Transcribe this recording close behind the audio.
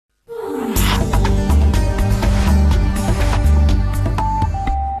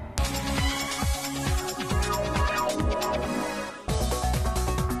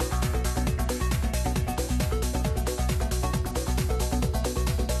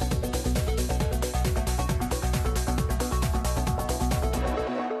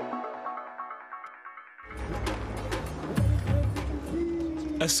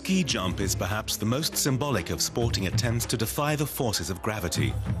A ski jump is perhaps the most symbolic of sporting attempts to defy the forces of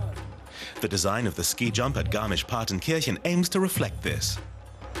gravity. The design of the ski jump at Garmisch-Partenkirchen aims to reflect this.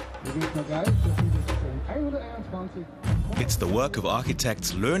 It's the work of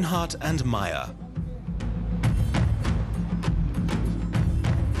architects Loenhardt and Mayr.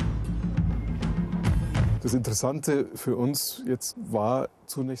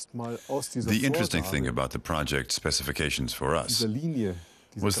 The interesting thing about the project specifications for us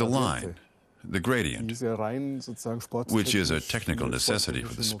was the line, the gradient, which is a technical necessity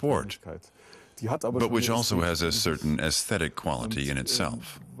for the sport, but which also has a certain aesthetic quality in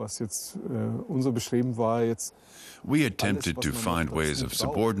itself. We attempted to find ways of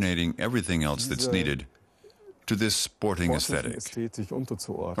subordinating everything else that's needed to this sporting aesthetic,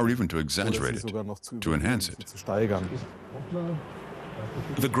 or even to exaggerate it, to enhance it.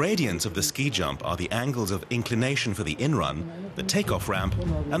 The gradients of the ski jump are the angles of inclination for the in-run, the takeoff ramp,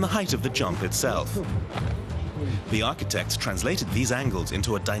 and the height of the jump itself. The architects translated these angles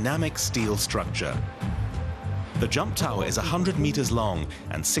into a dynamic steel structure. The jump tower is 100 meters long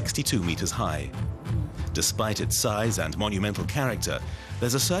and 62 meters high. Despite its size and monumental character,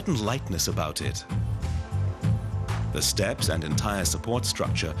 there's a certain lightness about it. The steps and entire support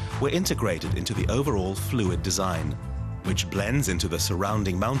structure were integrated into the overall fluid design, which blends into the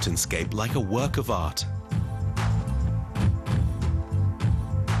surrounding mountainscape like a work of art.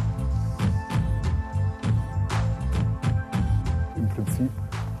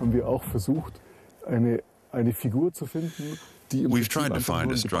 We've tried to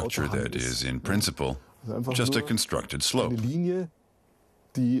find a structure that is, in principle, just a constructed slope.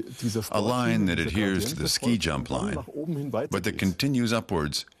 A line that adheres to the ski jump line, but that continues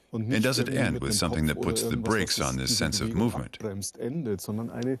upwards and doesn't end with something that puts the brakes on this sense of movement.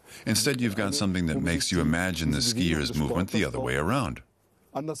 Instead, you've got something that makes you imagine the skier's movement the other way around,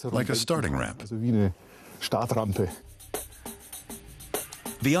 like a starting ramp.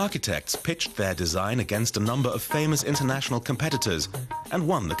 The architects pitched their design against a number of famous international competitors and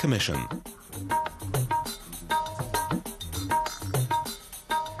won the commission.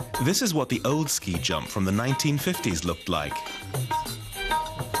 This is what the old ski jump from the 1950s looked like.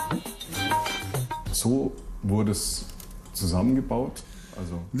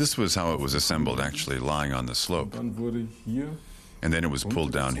 This was how it was assembled, actually lying on the slope. And then it was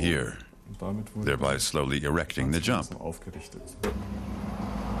pulled down here, thereby slowly erecting the jump.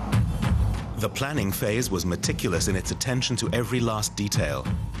 The planning phase was meticulous in its attention to every last detail.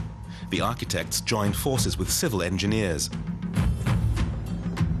 The architects joined forces with civil engineers.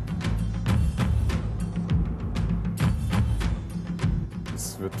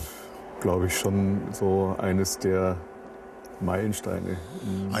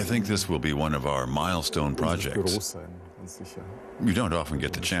 I think this will be one of our milestone projects. You don't often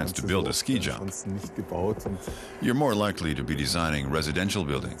get the chance to build a ski jump. You're more likely to be designing residential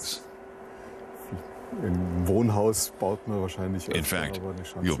buildings. In fact,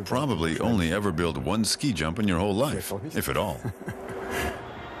 you'll probably only ever build one ski jump in your whole life, if at all.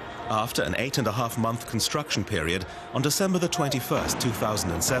 After an 8.5-month construction period, on December the 21st,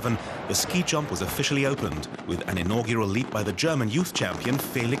 2007, the ski jump was officially opened with an inaugural leap by the German youth champion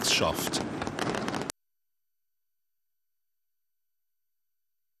Felix Schoft.